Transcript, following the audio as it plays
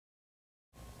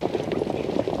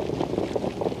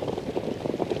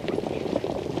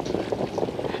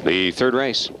The third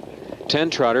race, 10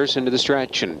 trotters into the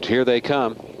stretch, and here they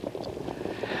come.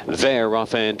 There,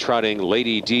 off and trotting,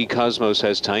 Lady D Cosmos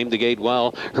has timed the gate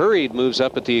well. Hurried moves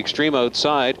up at the extreme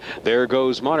outside. There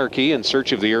goes Monarchy in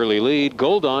search of the early lead.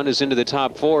 Gold On is into the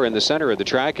top 4 in the center of the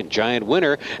track, and Giant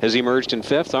Winner has emerged in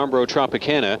 5th. Umbro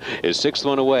Tropicana is 6th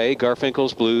one away.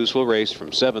 Garfinkel's Blues will race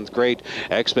from 7th. Great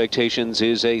Expectations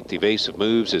is 8th. Evasive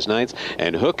Moves is 9th.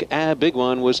 And Hook A Big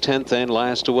One was 10th and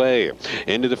last away.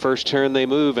 Into the first turn they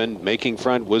move, and making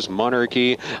front was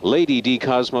Monarchy. Lady D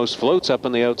Cosmos floats up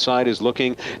on the outside, is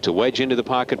looking to wedge into the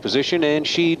pocket position, and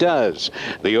she does.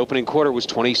 The opening quarter was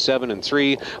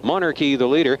 27-3. Monarchy the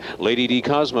leader. Lady D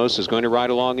Cosmos is going to ride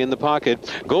along in the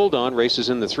pocket. Gold On races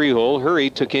in the 3-hole.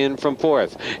 Hurry took in from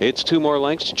 4th. It's 2 more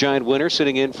lengths. Giant Winner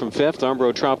sitting in from 5th.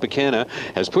 Umbro Tropicana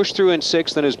has pushed through in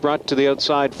 6th and is brought to the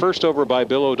outside first over by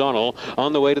Bill O'Donnell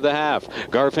on the way to the half.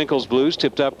 Garfinkel's Blues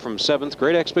tipped up from 7th.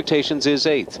 Great Expectations is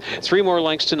 8th. 3 more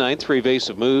lengths to 9th for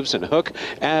Evasive Moves, and Hook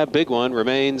A Big One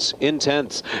remains in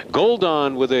 10th. Gold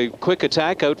On with a quick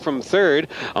attack out from 3rd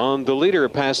on the leader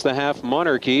past the half.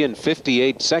 Monarchy in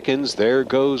 58 seconds. There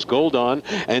goes Gold On,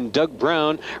 and Doug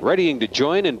Brown readying to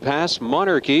join and pass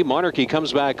Monarchy. Monarchy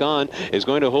comes back on, is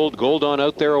going to hold Gold On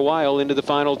out there a while into the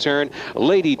final turn.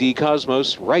 Lady D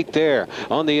Cosmos right there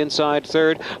on the inside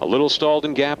 3rd. A little stalled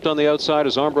and gapped on the outside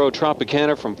is Umbro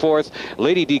Tropicana from 4th.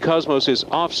 Lady D Cosmos is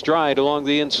off stride along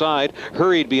the inside.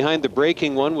 Hurried behind the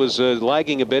braking one, was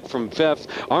lagging a bit from 5th.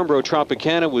 Umbro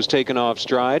Tropicana was taken off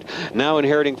stride. Now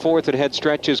inheriting 4th at head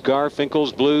stretches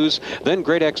Garfinkel's Blues. Then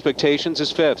Great Expectations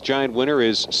is 5th. Giant Winner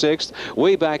is 6th.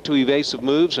 Way back to Evasive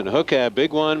Moves and Hook A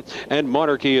Big One. And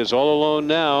Monarchy is all alone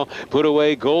now. Put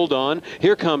away Gold On.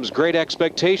 Here comes Great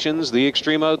Expectations, the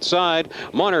extreme outside.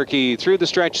 Monarchy through the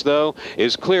stretch, though,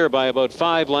 is clear by about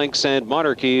 5 lengths, and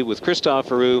Monarchy with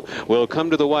Christoforou will come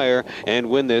to the wire and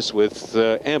win this with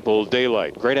ample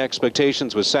daylight. Great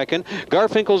Expectations was 2nd.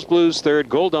 Garfinkel's Blues 3rd.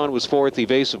 Gold On was 4th.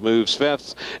 Evasive Moves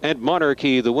 5th. And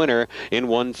Monarchy the winner in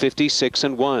 1:56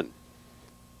 and 1.